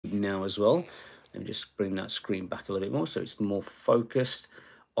now as well. Let me just bring that screen back a little bit more so it's more focused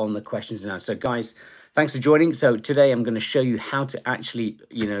on the questions now. So guys, thanks for joining. So today I'm going to show you how to actually,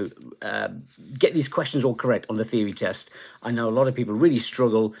 get these questions all correct on the theory test. I know a lot of people really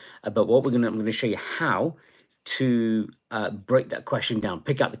struggle, but I'm going to show you how to break that question down,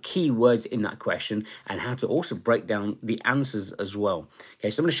 pick out the key words in that question, and how to also break down the answers as well. Okay,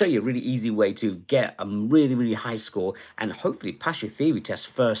 so I'm going to show you a really easy way to get a really, really high score and hopefully pass your theory test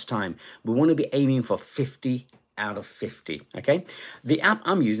first time. We want to be aiming for 50 out of 50. Okay, the app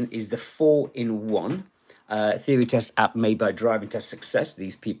I'm using is the 4-in-1 theory test app made by Driving Test Success.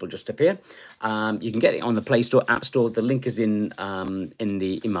 These people just appear. You can get it on the Play Store, App Store. The link is in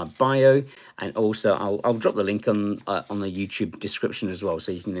my bio, and also I'll drop the link on the YouTube description as well,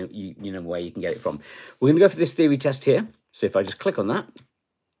 so you can you know where you can get it from. We're going to go for this theory test here. So if I just click on that,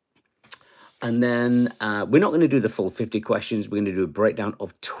 and then we're not going to do the full 50 questions. We're going to do a breakdown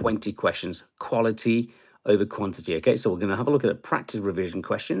of 20 questions, quality over quantity. Okay, so we're going to have a look at the practice revision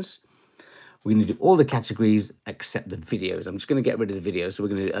questions. We're going to do all the categories except the videos. I'm just going to get rid of the videos. So we're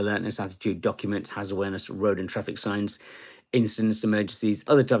going to do alertness, attitude, documents, hazard awareness, road and traffic signs, incidents, emergencies,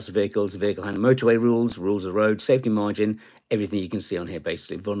 other types of vehicles, vehicle handling, motorway rules, rules of road, safety margin, everything you can see on here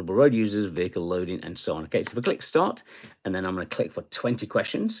basically, vulnerable road users, vehicle loading, and so on. Okay, so if I click start, and then I'm going to click for 20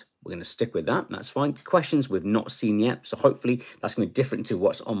 questions. We're going to stick with that. That's fine. Questions we've not seen yet. So hopefully that's going to be different to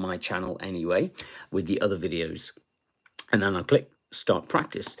what's on my channel anyway with the other videos. And then I'll click start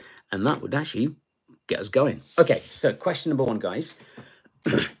practice. And that would actually get us going. Okay, so question number 1, guys,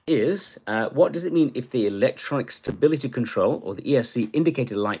 is what does it mean if the electronic stability control or the ESC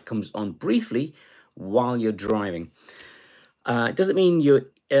indicator light comes on briefly while you're driving? Does it mean your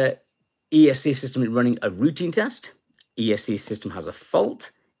ESC system is running a routine test? ESC system has a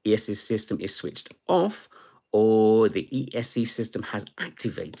fault? ESC system is switched off? Or the ESC system has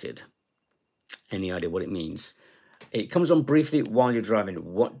activated? Any idea what it means? It comes on briefly while you're driving.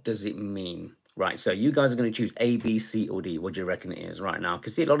 What does it mean? Right, so you guys are going to choose A, B, C, or D. What do you reckon it is right now? I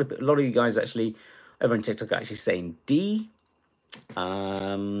can see a lot of you guys actually over on TikTok are actually saying D.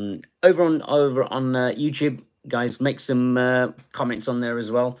 Over on YouTube, guys, make some comments on there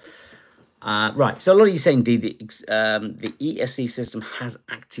as well. Right, so a lot of you saying D. The ESC system has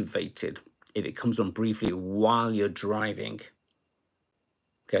activated if it comes on briefly while you're driving.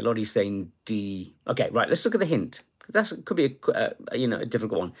 Okay, a lot of you saying D. Okay, right, let's look at the hint. That could be a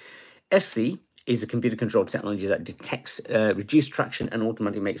difficult one. SC is a computer-controlled technology that detects reduced traction and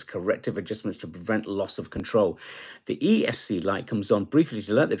automatically makes corrective adjustments to prevent loss of control. The ESC light comes on briefly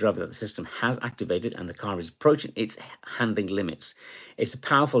to alert the driver that the system has activated and the car is approaching its handling limits. It's a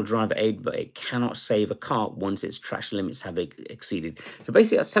powerful driver aid, but it cannot save a car once its traction limits have exceeded. So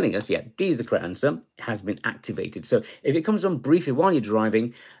basically that's telling us, yeah, D is the correct answer. It has been activated. So if it comes on briefly while you're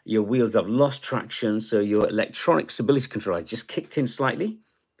driving, your wheels have lost traction, so your electronic stability control has just kicked in slightly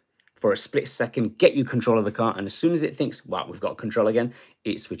for a split second, get you control of the car, and as soon as it thinks, wow, we've got control again,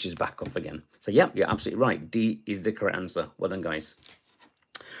 it switches back off again. So yeah, you're absolutely right. D is the correct answer. Well done, guys.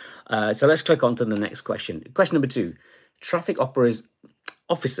 So let's click on to the next question. Question number 2. Traffic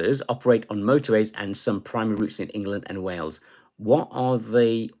officers operate on motorways and some primary routes in England and Wales. What are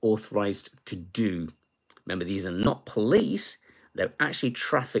they authorised to do? Remember, these are not police. They're actually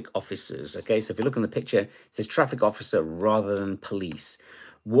traffic officers. Okay, so if you look on the picture, it says traffic officer rather than police.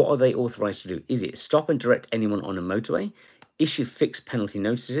 What are they authorised to do? Is it stop and direct anyone on a motorway, issue fixed penalty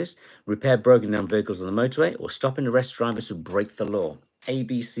notices, repair broken down vehicles on the motorway, or stop and arrest drivers who break the law? A,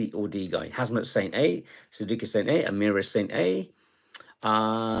 B, C, or D, guy? Hazmat's saying A, Sadiq is saying A, Amira is saying A.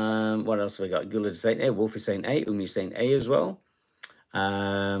 What else have we got? Gulad is saying A, Wolf is saying A, Umi is saying A as well.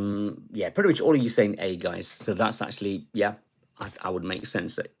 Yeah, pretty much all of you saying A, guys. So that's actually, yeah, I would make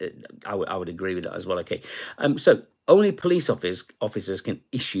sense. I would agree with that as well. Okay, so only police officers can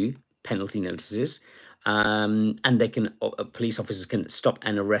issue penalty notices, and they can police officers can stop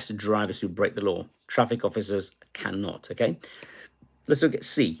and arrest drivers who break the law. Traffic officers cannot. Okay, let's look at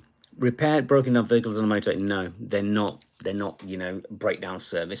C. Repair broken down vehicles on a motorway. No, they're not. They're not, breakdown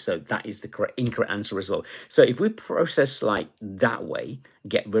service. So that is the incorrect answer as well. So if we process like that way,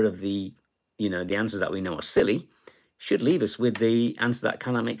 get rid of the, the answers that we know are silly, should leave us with the answer that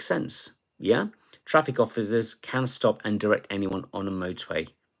cannot make sense. Yeah? Traffic officers can stop and direct anyone on a motorway.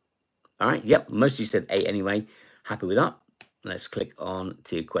 All right, yep, most of you said A anyway. Happy with that. Let's click on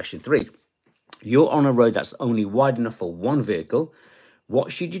to question 3. You're on a road that's only wide enough for one vehicle.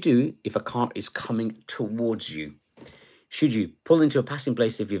 What should you do if a car is coming towards you? Should you pull into a passing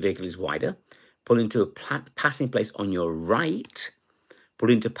place if your vehicle is wider, pull into a passing place on your right, pull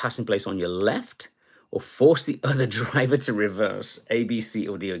into a passing place on your left, or force the other driver to reverse? A, B, C,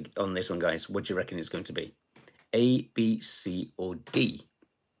 or D on this one, guys. What do you reckon it's going to be? A, B, C, or D?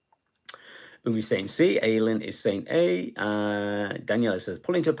 Umi's saying C. Aylin is saying A. Daniela says,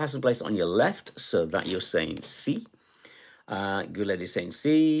 pull into a passing place on your left, so that you're saying C. Guled is saying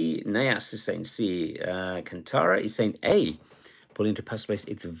C. Nayas is saying C. Kantara is saying A. Pull into a passing place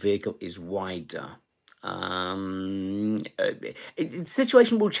if the vehicle is wider. The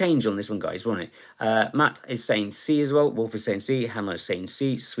situation will change on this one, guys, won't it? Matt is saying C as well. Wolf is saying C. Hannah is saying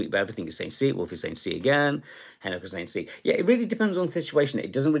C. Sweet Bear Everything is saying C. Wolf is saying C again. Henrik is saying C. Yeah, it really depends on the situation.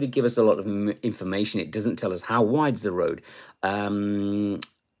 It doesn't really give us a lot of information. It doesn't tell us how wide's the road. You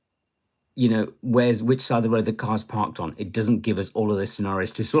know, which side of the road the car's parked on. It doesn't give us all of the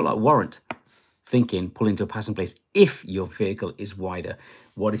scenarios to sort of like warrant thinking, pull into a passing place if your vehicle is wider.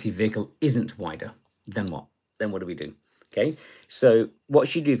 What if your vehicle isn't wider? Then what? Then what do we do? Okay, so what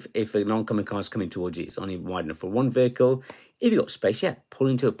should you do if an oncoming car is coming towards you? It's only wide enough for one vehicle. If you've got space, yeah, pull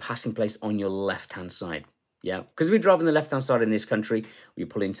into a passing place on your left-hand side. Yeah, because we're driving the left-hand side in this country, we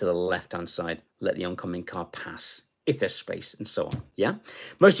pull into the left-hand side, let the oncoming car pass if there's space and so on. Yeah,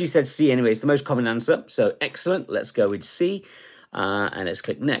 most of you said C anyway. It's the most common answer, so excellent. Let's go with C, and let's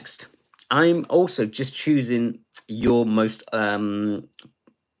click next. I'm also just choosing your most common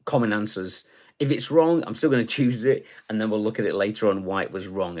answers. If it's wrong, I'm still going to choose it, and then we'll look at it later on why it was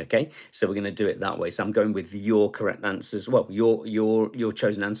wrong, okay? So we're going to do it that way. So I'm going with your correct answers, well, your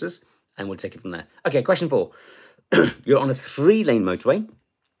chosen answers, and we'll take it from there. Okay, question 4. You're on a 3-lane motorway.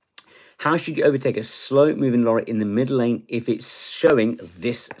 How should you overtake a slow-moving lorry in the middle lane if it's showing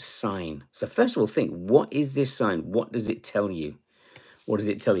this sign? So first of all, think, what is this sign? What does it tell you? What does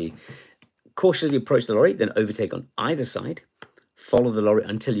it tell you? Cautiously approach the lorry, then overtake on either side. Follow the lorry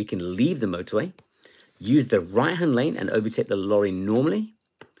until you can leave the motorway. Use the right-hand lane and overtake the lorry normally.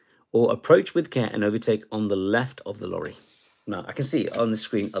 Or approach with care and overtake on the left of the lorry. Now, I can see on the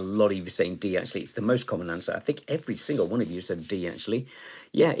screen a lot of you saying D, actually. It's the most common answer. I think every single one of you said D, actually.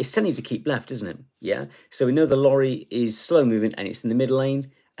 Yeah, it's telling you to keep left, isn't it? Yeah, so we know the lorry is slow moving and it's in the middle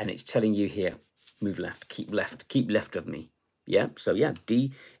lane, and it's telling you here, move left, keep left of me. Yeah, so yeah,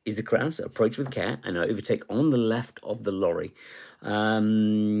 D is the correct answer. Approach with care and overtake on the left of the lorry. All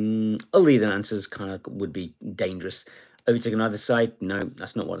the other answers kind of would be dangerous. Overtake on either side? No,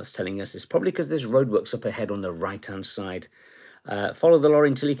 that's not what that's telling us. It's probably because there's roadworks up ahead on the right-hand side. Follow the lorry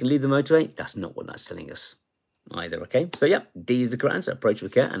until you can leave the motorway? That's not what that's telling us either, okay? So yeah, D is the correct answer. Approach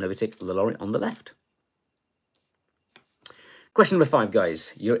with care and overtake the lorry on the left. Question number 5,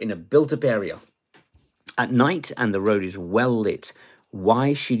 guys. You're in a built-up area at night and the road is well lit.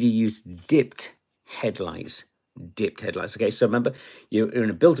 Why should you use dipped headlights? Dipped headlights, okay? So remember, you're in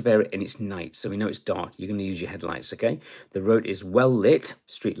a built-up area and it's night, so we know it's dark. You're going to use your headlights, okay? The road is well lit.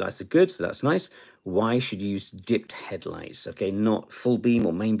 Street lights are good, so that's nice. Why should you use dipped headlights, okay? Not full beam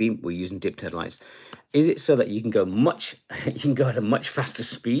or main beam. We're using dipped headlights. Is it so that you can go at a much faster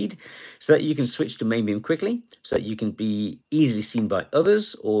speed, so that you can switch to main beam quickly, so that you can be easily seen by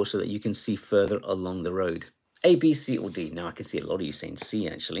others, or so that you can see further along the road? A, B, C, or D? Now I can see a lot of you saying C,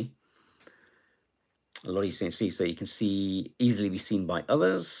 actually. A lot of you saying C, so you can easily be seen by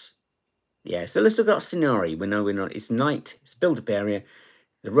others. Yeah, so let's look at our scenario. We know it's night, it's a built-up area,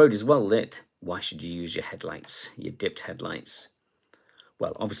 the road is well lit. Why should you use your headlights, your dipped headlights?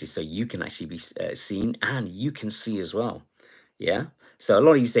 Well, obviously, so you can actually be seen and you can see as well. Yeah, so a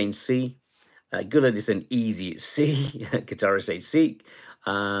lot of you saying C. Gulad is an easy C. Katara saying C.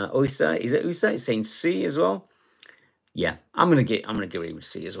 Usa, is it Usa? It's saying C as well. Yeah, I'm gonna go with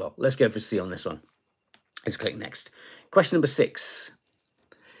C as well. Let's go for C on this one. Let's click next. Question number 6.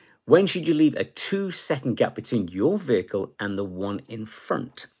 When should you leave a 2-second gap between your vehicle and the one in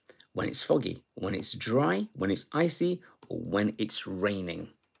front? When it's foggy, when it's dry, when it's icy, or when it's raining?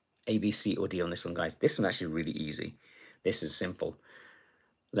 A, B, C, or D on this one, guys. This one's actually really easy. This is simple.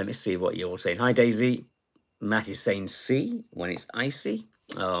 Let me see what you're all saying. Hi, Daisy. Matt is saying C, when it's icy.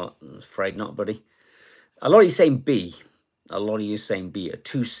 Oh, I'm afraid not, buddy. A lot of you saying B. A lot of you saying B, a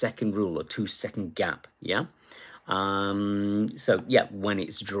 2-second rule, a 2-second gap, yeah? So, yeah, when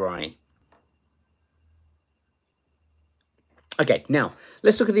it's dry. Okay, now,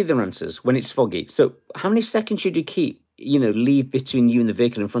 let's look at the other answers. When it's foggy. So, how many seconds should you leave between you and the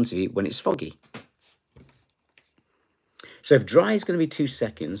vehicle in front of you when it's foggy? So, if dry is going to be 2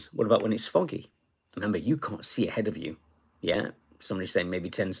 seconds, what about when it's foggy? Remember, you can't see ahead of you, yeah? Somebody's saying maybe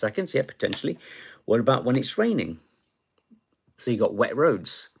 10 seconds, yeah, potentially. What about when it's raining? So you've got wet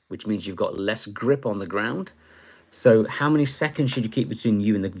roads, which means you've got less grip on the ground. So how many seconds should you keep between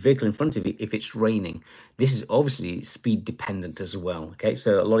you and the vehicle in front of you if it's raining? This is obviously speed dependent as well. Okay,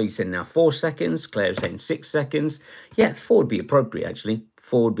 so a lot of you said now 4 seconds. Claire is saying 6 seconds. Yeah, 4 would be appropriate actually.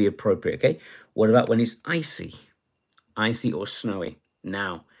 4 would be appropriate. Okay, what about when it's icy? Icy or snowy?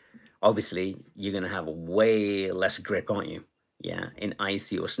 Now, obviously, you're going to have way less grip, aren't you? Yeah, in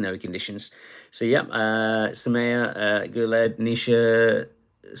icy or snowy conditions. So, yeah, Samaya, Guled, Nisha,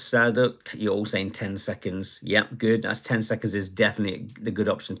 Saduct, you're all saying 10 seconds. Yeah, good. That's 10 seconds is definitely the good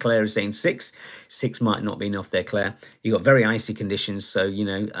option. Claire is saying 6. 6 might not be enough there, Claire. You've got very icy conditions, so, you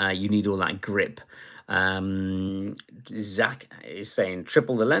know, you need all that grip. Zach is saying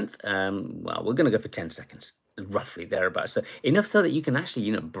triple the length. Well, we're going to go for 10 seconds. Roughly thereabouts, so enough so that you can actually,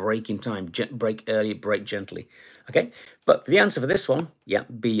 you know, brake in time, brake early, brake gently. Okay, but the answer for this one, yeah,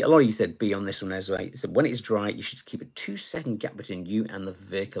 B. A lot of you said B on this one as well. So when it's dry, you should keep a 2-second gap between you and the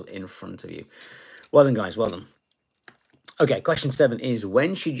vehicle in front of you. Well done, guys. Well done. Okay, question 7 is,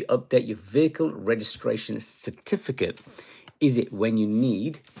 when should you update your vehicle registration certificate? Is it when you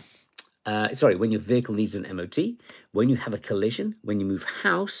need when your vehicle needs an MOT, when you have a collision, when you move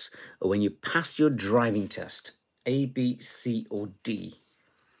house, or when you pass your driving test? A, B, C, or D?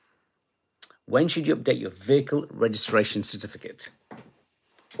 When should you update your vehicle registration certificate?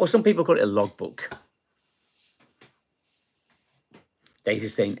 Or some people call it a logbook.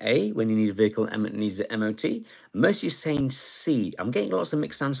 Daisy's saying A, when you need a vehicle needs an MOT. Most of you saying C. I'm getting lots of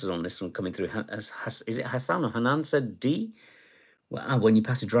mixed answers on this one coming through. Is it Hassan or Hanan said D? Well, when you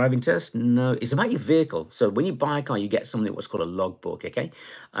pass a driving test, no, it's about your vehicle. So when you buy a car, you get something what's called a logbook, okay?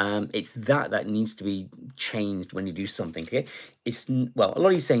 It's that needs to be changed when you do something, okay? Well, a lot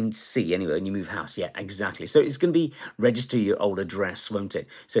of you saying C anyway, when you move house. Yeah, exactly. So it's going to be register your old address, won't it?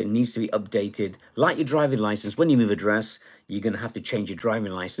 So it needs to be updated. Like your driving license, when you move address, you're going to have to change your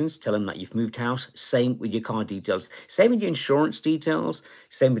driving license, tell them that you've moved house. Same with your car details. Same with your insurance details.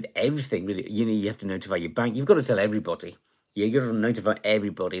 Same with everything, really. You know, you have to notify your bank. You've got to tell everybody. Yeah, you got to notify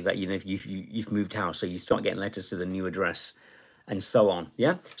everybody that, you know, you've moved house, so you start getting letters to the new address and so on.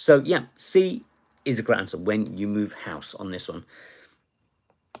 Yeah, so yeah, C is the correct answer, when you move house on this one.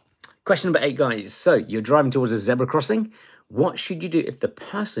 Question number 8, guys. So you're driving towards a zebra crossing. What should you do if the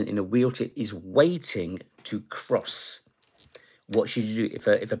person in a wheelchair is waiting to cross? What should you do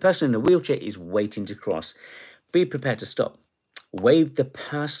if a person in a wheelchair is waiting to cross? Be prepared to stop. Wave the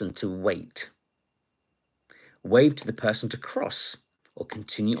person to wait. Wave to the person to cross, or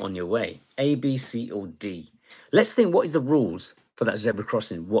continue on your way. A, B, C, or D? Let's think, what is the rules for that zebra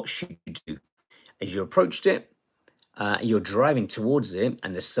crossing? What should you do? As you approached it, you're driving towards it,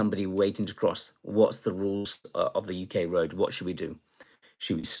 and there's somebody waiting to cross. What's the rules of the UK road? What should we do?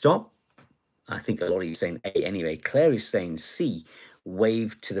 Should we stop? I think a lot of you are saying A anyway. Claire is saying C,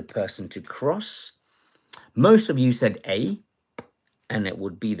 wave to the person to cross. Most of you said A, and it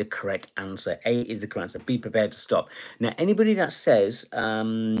would be the correct answer. A is the correct answer. Be prepared to stop. Now, anybody that says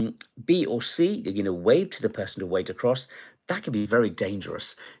B or C, you're going to wave to the person to wait across, that can be very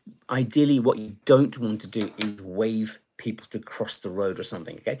dangerous. Ideally, what you don't want to do is wave people to cross the road or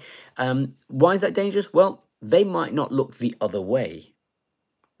something, okay? Why is that dangerous? Well, they might not look the other way.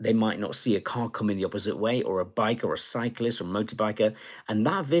 They might not see a car coming the opposite way, or a bike or a cyclist or a motorbiker, and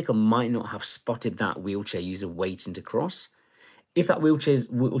that vehicle might not have spotted that wheelchair user waiting to cross. If that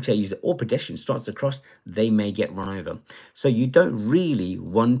wheelchair user or pedestrian starts to cross, they may get run over. So you don't really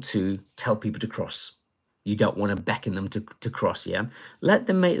want to tell people to cross. You don't want to beckon them to cross, yeah? Let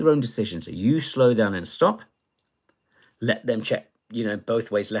them make their own decisions. So you slow down and stop. Let them check, you know,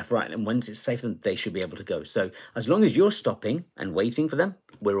 both ways, left, right, and once it's safe, then they should be able to go. So as long as you're stopping and waiting for them,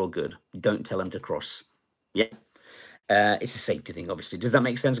 we're all good. Don't tell them to cross. Yeah. It's a safety thing, obviously. Does that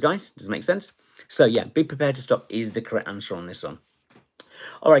make sense, guys? Does it make sense? So yeah, be prepared to stop is the correct answer on this one.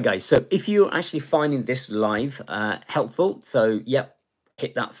 All right, guys. So if you're actually finding this live helpful, so yep,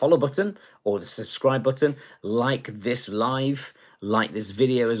 hit that follow button or the subscribe button. Like this live, like this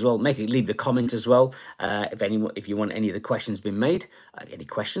video as well. Leave a comment as well. If you want any of the questions been made, any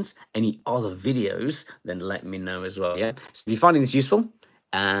questions, any other videos, then let me know as well. Yeah. So if you're finding this useful,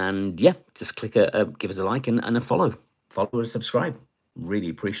 and yeah, just click give us a like and a follow or subscribe. Really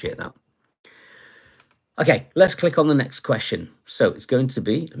appreciate that. Okay, let's click on the next question. So it's going to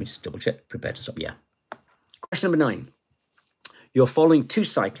be, let me just double check, prepare to stop. Yeah. Question number 9. You're following 2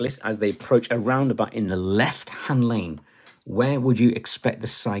 cyclists as they approach a roundabout in the left-hand lane. Where would you expect the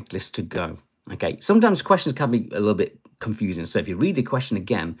cyclist to go? Okay, sometimes questions can be a little bit confusing. So if you read the question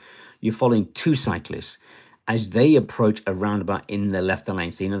again, you're following 2 cyclists as they approach a roundabout in the left-hand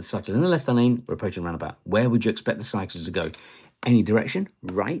lane. So you know the cyclist in the left-hand lane, we're approaching a roundabout. Where would you expect the cyclist to go? Any direction,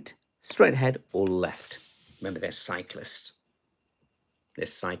 right, straight ahead, or left? Remember, they're cyclists. They're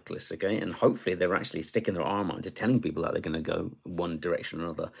cyclists, okay? And hopefully they're actually sticking their arm out to telling people that they're going to go one direction or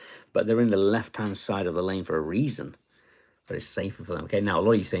another. But they're in the left-hand side of the lane for a reason. But it's safer for them, okay? Now, a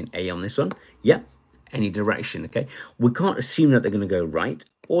lot of you saying A on this one. Yeah, any direction, okay? We can't assume that they're going to go right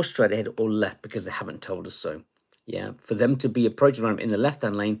or straight ahead or left because they haven't told us so. Yeah, for them to be approaching around in the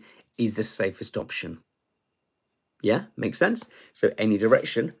left-hand lane is the safest option. Yeah, makes sense? So any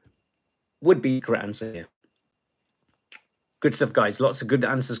direction would be the correct answer here. Good stuff, guys. Lots of good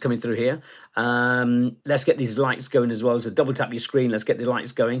answers coming through here. Let's get these lights going as well. So double tap your screen. Let's get the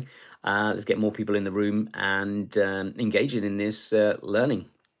lights going. Let's get more people in the room and engaging in this learning.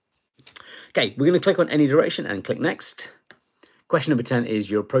 Okay, we're going to click on any direction and click next. Question number 10 is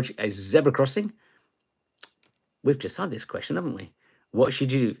you're approaching a zebra crossing. We've just had this question, haven't we? What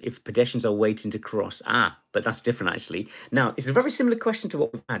should you do if pedestrians are waiting to cross? But that's different, actually. Now, it's a very similar question to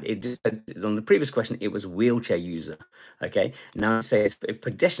what we've had. It just on the previous question, it was wheelchair user. Okay, now it says if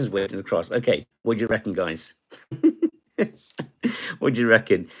pedestrians waiting to cross. Okay, what do you reckon, guys? What do you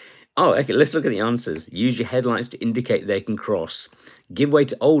reckon? Oh, okay, let's look at the answers. Use your headlights to indicate they can cross. Give way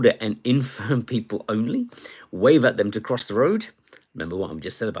to older and infirm people only. Wave at them to cross the road. Remember what I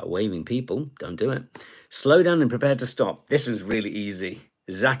just said about waving people. Don't do it. Slow down and prepare to stop. This was really easy.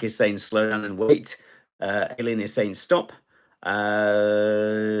 Zach is saying slow down and wait. Aileen is saying stop.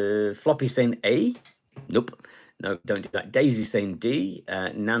 Floppy saying A. Nope. No, don't do that. Daisy's saying D.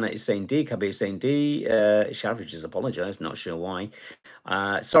 Nana is saying D. Kabir is saying D. Sheriff just apologized. Not sure why.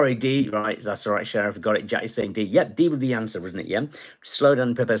 Sorry, D. Right, that's all right, Sheriff. Got it. Jack is saying D. Yep, D was the answer, wasn't it? Yeah. Slow down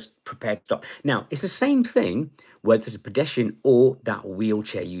and prepare to stop. Now, it's the same thing whether it's a pedestrian or that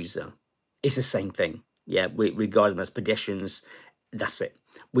wheelchair user. It's the same thing. Yeah, we regard them as pedestrians. That's it.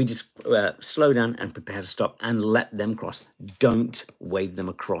 We just slow down and prepare to stop and let them cross. Don't wave them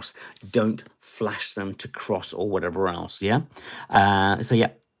across. Don't flash them to cross or whatever else, yeah?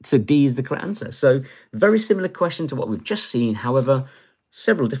 So D is the correct answer. So very similar question to what we've just seen. However,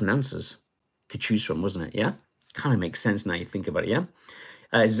 several different answers to choose from, wasn't it, yeah? Kind of makes sense now you think about it, yeah?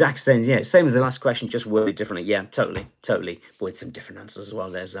 Zach saying, yeah, same as the last question, just worded differently. Yeah, totally. But with some different answers as well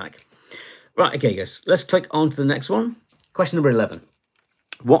there, Zach. Right, okay, guys, let's click on to the next one. Question number 11.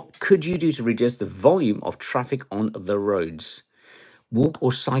 What could you do to reduce the volume of traffic on the roads? Walk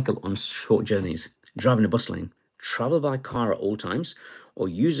or cycle on short journeys, drive in a bus lane, travel by car at all times, or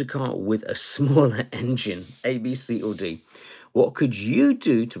use a car with a smaller engine, A, B, C, or D. What could you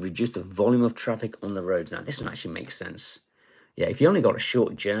do to reduce the volume of traffic on the roads? Now, this one actually makes sense. Yeah, if you only got a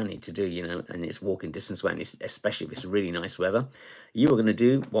short journey to do, you know, and it's walking distance, when it's, especially if it's really nice weather, you are going to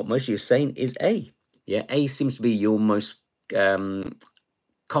do what most of you are saying is A. Yeah, A seems to be your most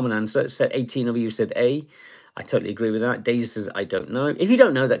common answer. Said 18 of you said A. I totally agree with that. Daisy says, I don't know. If you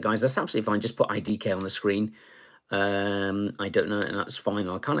don't know that, guys, that's absolutely fine. Just put IDK on the screen. I don't know, and that's fine.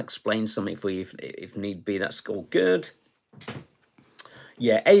 I can't explain something for you if need be. That's all good.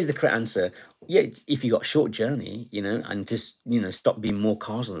 Yeah, A is the correct answer. Yeah, if you got a short journey, you know, and just, you know, stop being more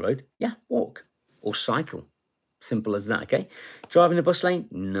cars on the road, yeah, walk or cycle. Simple as that, okay? Driving a bus lane?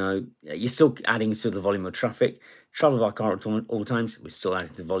 No. You're still adding to the volume of traffic. Travel by car at all times? We're still adding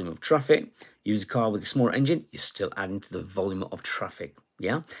to the volume of traffic. Use a car with a smaller engine? You're still adding to the volume of traffic,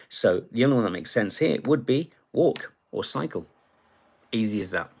 yeah? So the only one that makes sense here would be walk or cycle. Easy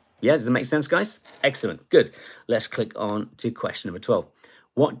as that. Yeah, does it make sense, guys? Excellent, good. Let's click on to question number 12.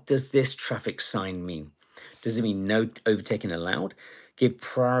 What does this traffic sign mean? Does it mean no overtaking allowed? Give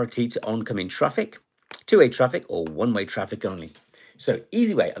priority to oncoming traffic, two-way traffic, or one-way traffic only? So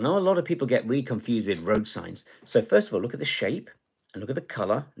easy way. I know a lot of people get really confused with road signs. So first of all, look at the shape and look at the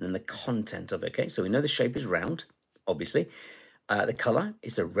color and then the content of it, okay? So we know the shape is round, obviously. The color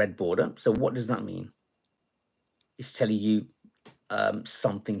is a red border. So what does that mean? It's telling you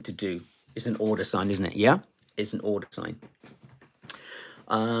something to do. It's an order sign, isn't it? Yeah, it's an order sign.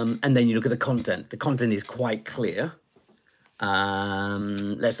 And then you look at the content. The content is quite clear.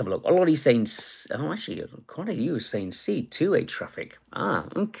 Let's have a look. A lot of you saying, oh, actually, quite a few are saying C, two-way traffic.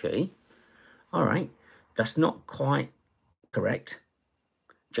 Okay. All right. That's not quite correct.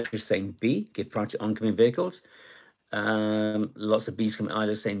 Joshua's saying B, give priority to oncoming vehicles. Lots of B's coming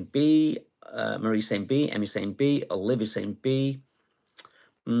either saying B. Marie saying B. Emmy saying B. Olivia saying B.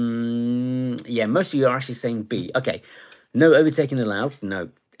 Yeah, most of you are actually saying B. Okay. No overtaking allowed?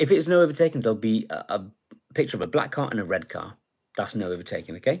 No. If it's no overtaking, there'll be a picture of a black car and a red car. That's no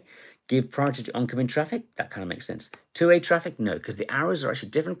overtaking, okay? Give priority to oncoming traffic? That kind of makes sense. Two-way traffic? No, because the arrows are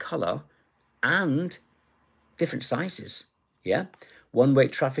actually different color and different sizes, yeah? One-way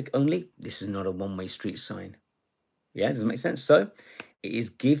traffic only? This is not a one-way street sign. Yeah, does it make sense? So It is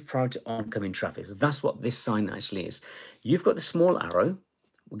give priority to oncoming traffic. So that's what this sign actually is. You've got the small arrow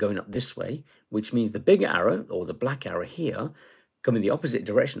going up this way, which means the bigger arrow or the black arrow here coming the opposite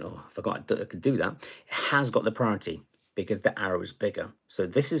direction. Oh, I forgot I could do that. It has got the priority because the arrow is bigger. So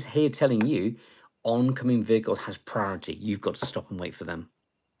this is here telling you oncoming vehicle has priority. You've got to stop and wait for them.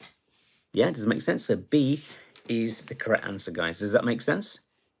 Yeah, does it make sense? So B is the correct answer, guys. Does that make sense?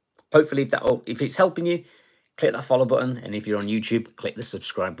 Hopefully, if it's helping you, click that follow button. And if you're on YouTube, click the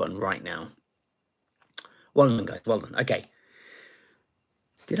subscribe button right now. Well done, guys. Well done. Okay.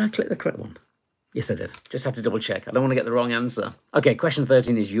 Did I click the correct one? Yes, I did. Just had to double check. I don't want to get the wrong answer. Okay, question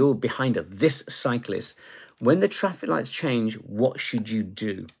 13 is you're behind this cyclist. When the traffic lights change, what should you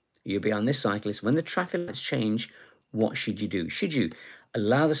do? You're behind this cyclist. When the traffic lights change, what should you do? Should you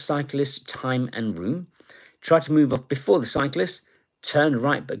allow the cyclist time and room? Try to move off before the cyclist? Turn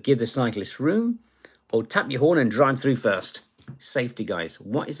right but give the cyclist room? Or tap your horn and drive through first? Safety, guys.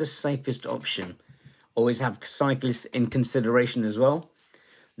 What is the safest option? Always have cyclists in consideration as well.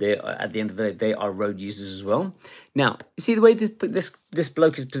 They at the end of the day, they are road users as well. Now, you see the way this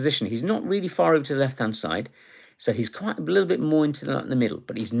bloke is positioned. He's not really far over to the left-hand side. So he's quite a little bit more into the middle,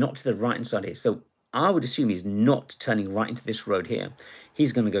 but he's not to the right-hand side here. So I would assume he's not turning right into this road here.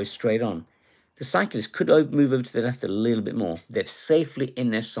 He's going to go straight on. The cyclist could move over to the left a little bit more. They're safely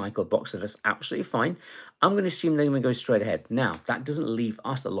in their cycle box, so that's absolutely fine. I'm going to assume they're going to go straight ahead. Now, that doesn't leave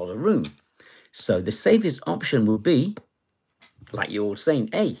us a lot of room. So the safest option will be, like you're all saying,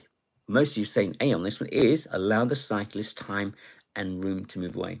 A. Most of you saying A on this one is allow the cyclist time and room to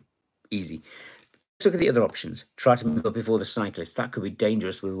move away. Easy. Let's look at the other options. Try to move up before the cyclist. That could be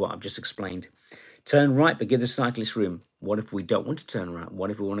dangerous with what I've just explained. Turn right, but give the cyclist room. What if we don't want to turn right? What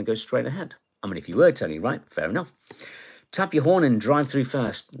if we want to go straight ahead? I mean, if you were turning right, fair enough. Tap your horn and drive through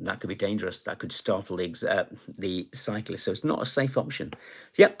first. That could be dangerous. That could startle the cyclist. So it's not a safe option.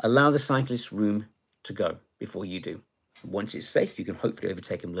 Yep, allow the cyclist room to go before you do. Once it's safe, you can hopefully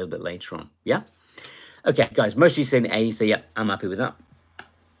overtake them a little bit later on. Yeah? Okay, guys, most of you saying A, so yeah, I'm happy with that.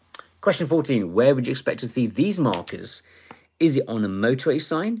 Question 14, where would you expect to see these markers? Is it on a motorway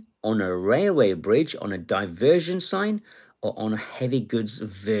sign, on a railway bridge, on a diversion sign, or on a heavy goods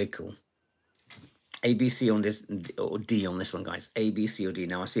vehicle? A, B, C on this, or D on this one, guys. A, B, C, or D.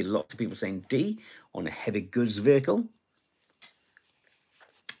 Now, I see lots of people saying D on a heavy goods vehicle.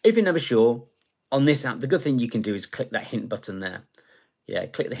 If you're never sure, on this app, the good thing you can do is click that hint button there. Yeah,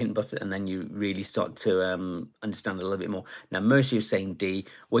 click the hint button, and then you really start to understand a little bit more. Now, most of you are saying D.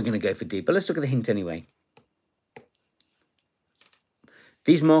 We're going to go for D, but let's look at the hint anyway.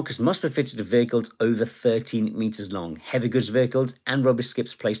 These markers must be fitted to vehicles over 13 meters long, heavy goods vehicles and rubber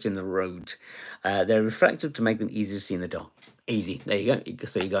skips placed in the road. They're reflective to make them easy to see in the dark. Easy. There you go.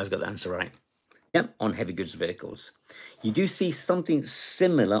 So you guys got the answer right. Yep, on heavy goods vehicles. You do see something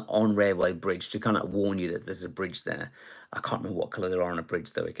similar on railway bridge to kind of warn you that there's a bridge there. I can't remember what color there are on a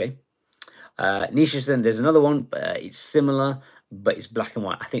bridge though, okay? Nisha said there's another one, it's similar, but it's black and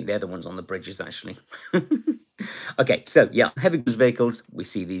white. I think they're the ones on the bridges, actually. Okay, so yeah, heavy goods vehicles, we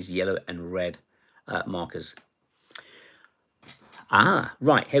see these yellow and red markers.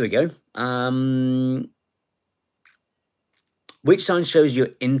 Right, here we go. Which sign shows you're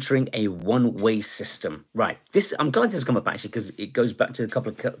entering a one-way system? Right, this, I'm glad this has come up actually, because it goes back to a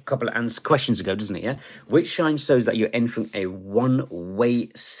couple of questions ago, doesn't it? Yeah. Which sign shows that you're entering a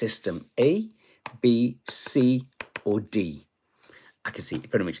one-way system? A, B, C, or D? I can see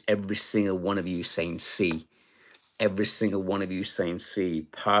pretty much every single one of you saying C. Every single one of you saying C.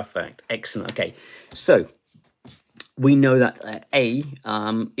 Perfect. Excellent. Okay, so we know that A,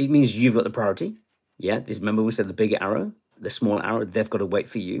 it means you've got the priority. Yeah, remember we said the bigger arrow, the small arrow, they've got to wait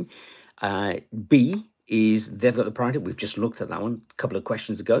for you. B is they've got the priority. We've just looked at that one a couple of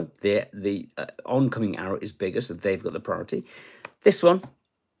questions ago. The oncoming arrow is bigger, so they've got the priority. This one,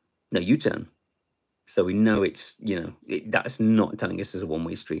 no U-turn. So we know it's, that's not telling us it's a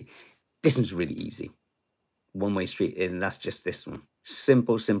one-way street. This one's really easy. One-way street, and that's just this one.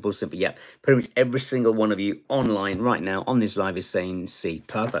 Simple, simple, simple. Yeah, pretty much every single one of you online right now on this live is saying C.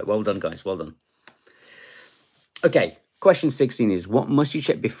 Perfect. Well done, guys. Well done. Okay, question 16 is, what must you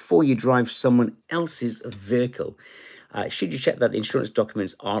check before you drive someone else's vehicle? Should you check that the insurance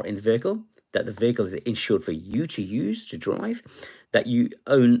documents are in the vehicle, that the vehicle is insured for you to use, to drive, that your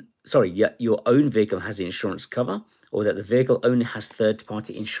own vehicle has the insurance cover, or that the vehicle only has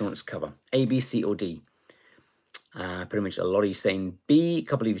third-party insurance cover? A, B, C, or D? Pretty much a lot of you saying B, a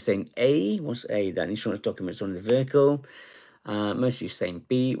couple of you saying A. What's A? That insurance documents are on the vehicle. Most of you saying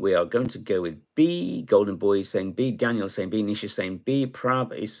B. We are going to go with B. Golden Boy is saying B. Daniel is saying B. Nisha is saying B.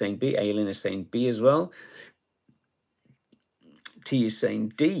 Prab is saying B. Aileen is saying B as well. T is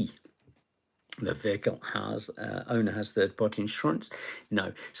saying D. The vehicle owner has third-party insurance.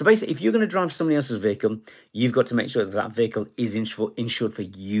 No. So basically, if you're going to drive somebody else's vehicle, you've got to make sure that that vehicle is insured for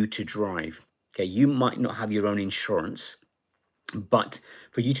you to drive. Okay, you might not have your own insurance, but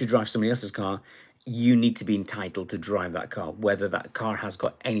for you to drive somebody else's car, you need to be entitled to drive that car, whether that car has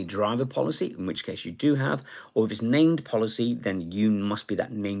got any driver policy, in which case you do have, or if it's named policy, then you must be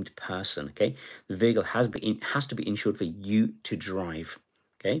that named person. Okay, the vehicle has to be insured for you to drive.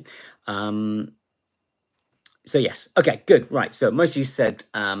 Okay. So yes. Okay, good. Right. So most of you said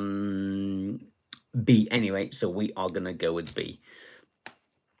B anyway, so we are going to go with B.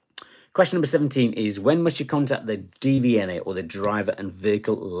 Question number 17 is, when must you contact the DVLA, or the Driver and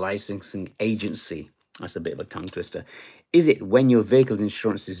Vehicle Licensing Agency? That's a bit of a tongue twister. Is it when your vehicle's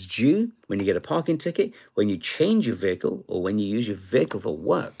insurance is due, when you get a parking ticket, when you change your vehicle, or when you use your vehicle for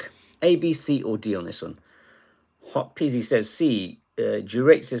work? A, B, C, or D on this one? Hot Pizzy says C.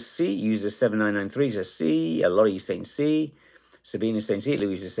 Durate says C. User 7993 says C. A lot of you saying C. Sabine is saying C.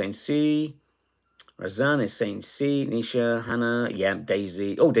 Louise is saying C. Razan is saying C. Nisha, Hannah, yeah,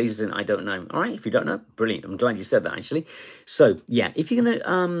 Daisy. Oh, Daisy's saying I don't know. All right, if you don't know, brilliant. I'm glad you said that, actually. So, yeah, if you're going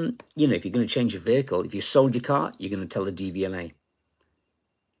to, if you're going to change your vehicle, if you sold your car, you're going to tell the DVLA.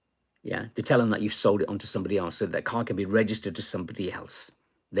 Yeah, to tell them that you've sold it onto somebody else, so that car can be registered to somebody else.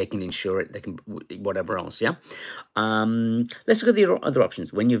 They can insure it, they can, whatever else, yeah? Let's look at the other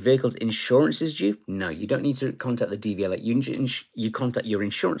options. When your vehicle's insurance is due, no, you don't need to contact the DVLA. You contact your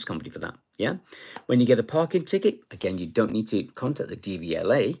insurance company for that, yeah? When you get a parking ticket, again, you don't need to contact the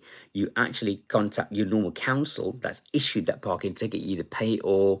DVLA. You actually contact your normal council that's issued that parking ticket. You either pay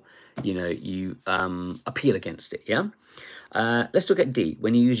or, you appeal against it, yeah? Let's look at D.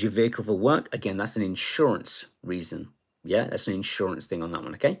 When you use your vehicle for work, again, that's an insurance reason. Yeah, that's an insurance thing on that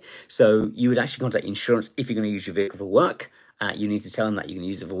one, okay? So you would actually contact insurance if you're going to use your vehicle for work. You need to tell them that you can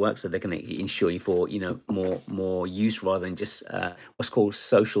use it for work, so they can insure you for, more use, rather than just what's called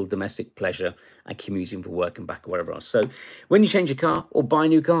social domestic pleasure and commuting for work and back or whatever else. So when you change your car or buy a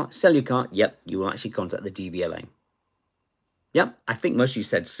new car, sell your car, yep, you will actually contact the DVLA. Yep, I think most of you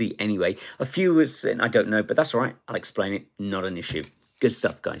said C anyway. A few were saying I don't know, but that's all right. I'll explain it. Not an issue. Good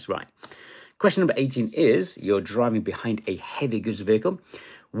stuff, guys. Right. Question number 18 is, you're driving behind a heavy goods vehicle.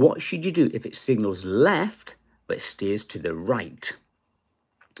 What should you do if it signals left but steers to the right?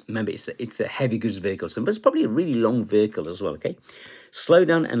 Remember, it's a heavy goods vehicle, but it's probably a really long vehicle as well, okay? Slow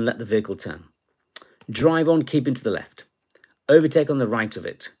down and let the vehicle turn. Drive on, keeping to the left. Overtake on the right of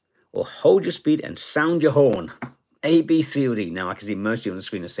it. Or hold your speed and sound your horn. A, B, C, or D. Now, I can see most of you on the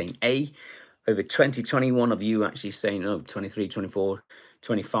screen are saying A. Over 20, 21 of you actually saying, 23, 24,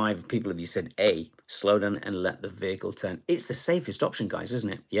 25 people of you said A. Slow down and let the vehicle turn. It's the safest option, guys,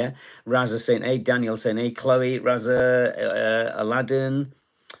 isn't it? Yeah. Raza saying A. Daniel saying A. Chloe, Raza, Aladdin.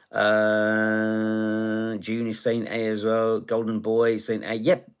 June is saying A as well. Golden Boy saying A.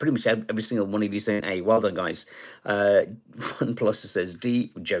 Yep, pretty much every single one of you saying A. Well done, guys. Fun Plus says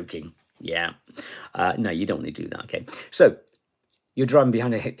D. Joking. Yeah. No, you don't want to do that, okay? So, you're driving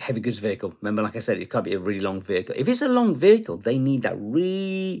behind a heavy goods vehicle. Remember, like I said, it can't be a really long vehicle. If it's a long vehicle, they need that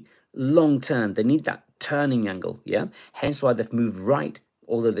really long turn. They need that turning angle, yeah? Hence why they've moved right,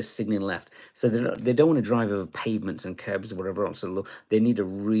 although they're signaling left. So they don't want to drive over pavements and curbs or whatever else. So they need a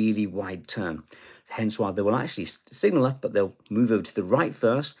really wide turn. Hence why they will actually signal left, but they'll move over to the right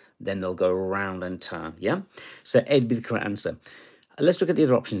first, then they'll go around and turn, yeah? So A would be the correct answer. Let's look at the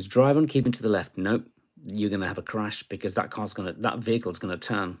other options. Drive on, keeping to the left. Nope. You're going to have a crash because that vehicle's going to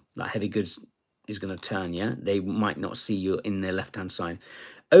turn. That heavy goods is going to turn, yeah? They might not see you in their left-hand side.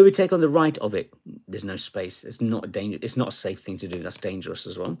 Overtake on the right of it. There's no space. It's not a safe thing to do. That's dangerous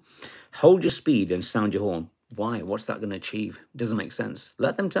as well. Hold your speed and sound your horn. Why? What's that going to achieve? Doesn't make sense.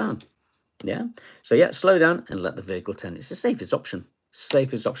 Let them turn, yeah? So, yeah, slow down and let the vehicle turn. It's the safest option.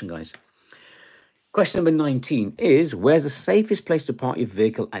 Safest option, guys. Question number 19 is, where's the safest place to park your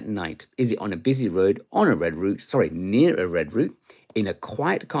vehicle at night? Is it on a busy road, on a red route, near a red route, in a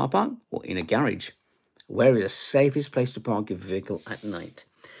quiet car park, or in a garage? Where is the safest place to park your vehicle at night?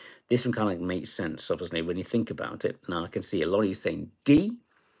 This one kind of makes sense, obviously, when you think about it. Now, I can see a lot of you saying D.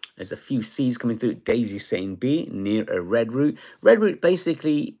 There's a few C's coming through. Daisy saying B, near a red route. Red route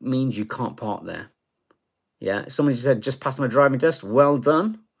basically means you can't park there. Yeah, somebody said, just passed my driving test. Well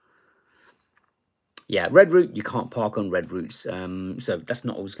done. Yeah, red route, you can't park on red routes. So that's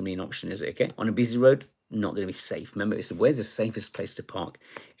not always going to be an option, is it? Okay, on a busy road, not going to be safe. Remember, it's where's the safest place to park?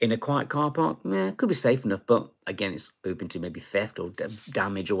 In a quiet car park, yeah, could be safe enough, but again, it's open to maybe theft or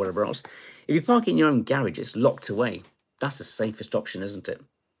damage or whatever else. If you park in your own garage, it's locked away. That's the safest option, isn't it?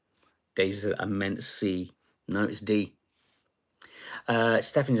 Daisy said, I meant C. No, it's D.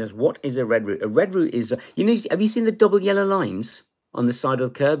 Stephanie says, what is a red route? A red route is, have you seen the double yellow lines on the side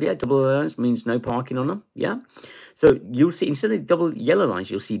of the curb? Yeah, double yellow lines means no parking on them. Yeah. So you'll see, instead of double yellow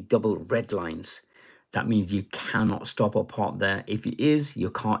lines, you'll see double red lines. That means you cannot stop or park there. If it is,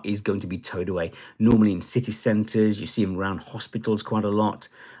 your car is going to be towed away. Normally in city centres, you see them around hospitals quite a lot.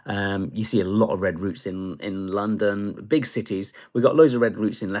 You see a lot of red routes in London, big cities. We've got loads of red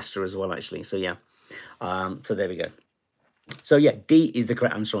routes in Leicester as well, actually. So yeah, so there we go. So yeah, D is the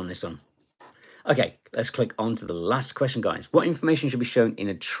correct answer on this one. Okay, let's click on to the last question, guys. What information should be shown in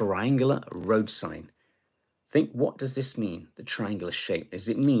a triangular road sign? Think, what does this mean, the triangular shape? Does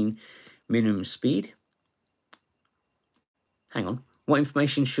it mean minimum speed? Hang on. What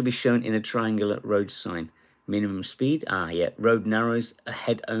information should be shown in a triangular road sign? Minimum speed? Ah, yeah. Road narrows,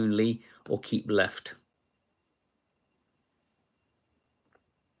 ahead only, or keep left.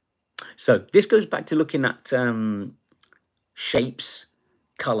 So this goes back to looking at shapes,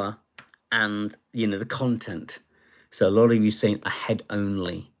 color, and the content. So a lot of you saying ahead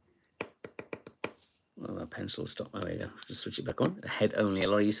only. Well, my pencil stopped. Oh, there you go. Just switch it back on. Ahead only. A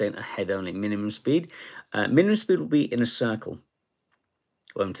lot of you saying ahead only. Minimum speed. Minimum speed will be in a circle,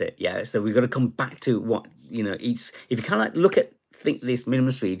 won't it? Yeah. So we've got to come back to what each. If you kind of think this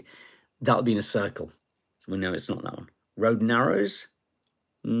minimum speed, that'll be in a circle. So we know it's not that one. Road narrows.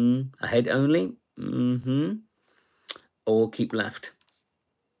 Ahead only. Or keep left.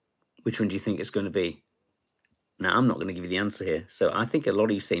 Which one do you think it's going to be? Now, I'm not going to give you the answer here. So I think a lot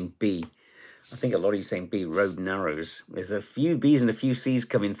of you saying B. I think a lot of you saying B, road narrows. There's a few B's and a few C's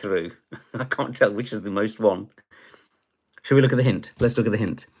coming through. I can't tell which is the most one. Shall we look at the hint? Let's look at the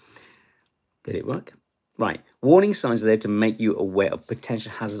hint. Did it work? Right. Warning signs are there to make you aware of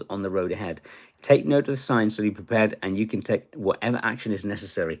potential hazards on the road ahead. Take note of the signs so you're prepared and you can take whatever action is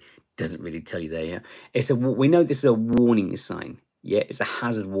necessary. Doesn't really tell you there, yeah? We know this is a warning sign. Yeah, it's a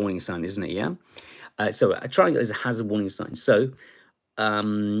hazard warning sign, isn't it? Yeah. So a triangle is a hazard warning sign. So,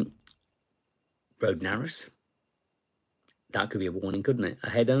 road narrows. That could be a warning, couldn't it?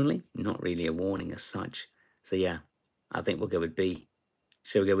 Ahead only, not really a warning as such. So yeah, I think we'll go with B.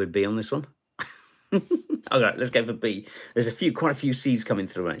 Shall we go with B on this one? Okay, let's go for B. There's quite a few C's coming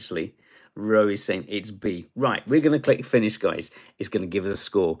through actually. Ro is saying it's B. Right, we're going to click finish, guys. It's going to give us a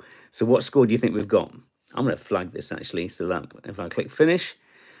score. So what score do you think we've got? I'm going to flag this actually, so that if I click finish,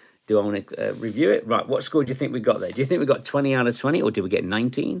 do I want to review it? Right, what score do you think we got there? Do you think we got 20 out of 20, or did we get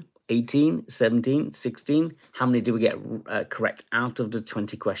 19, 18, 17, 16? How many did we get correct out of the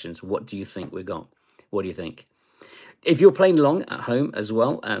 20 questions? What do you think we got? What do you think? If you're playing along at home as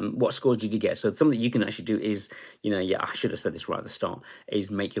well, what scores did you get? So something you can actually do is, I should have said this right at the start,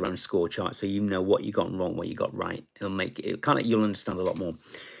 is make your own score chart so you know what you got wrong, what you got right. It'll make it you'll understand a lot more.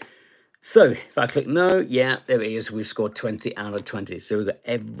 So if I click no, yeah, there it is. We've scored 20 out of 20. So we've got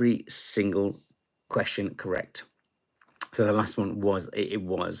every single question correct. So the last one was, it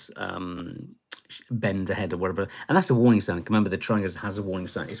was bend ahead or whatever. And that's a warning sign. Remember, the triangle has a warning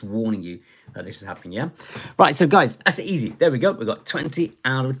sign. It's warning you that this is happening, yeah? Right, so guys, that's easy. There we go. We've got 20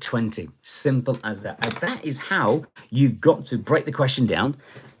 out of 20. Simple as that. And that is how you've got to break the question down.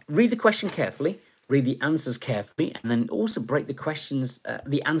 Read the question carefully. Read the answers carefully, and then also break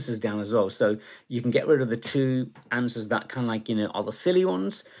the answers down as well. So you can get rid of the two answers that kind of are the silly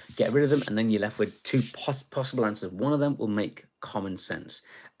ones, get rid of them, and then you're left with two possible answers. One of them will make common sense,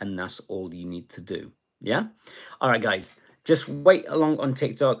 and that's all you need to do. Yeah? All right, guys. Just wait along on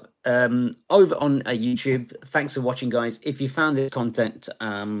TikTok, over on YouTube. Thanks for watching, guys. If you found this content,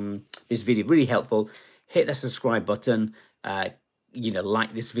 this video really helpful, hit the subscribe button.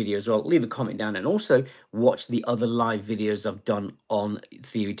 Like this video as well, leave a comment down, and also watch the other live videos I've done on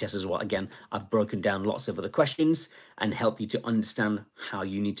theory tests as well. Again, I've broken down lots of other questions and help you to understand how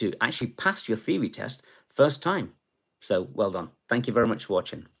you need to actually pass your theory test first time. So well done. Thank you very much for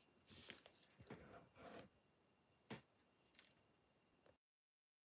watching.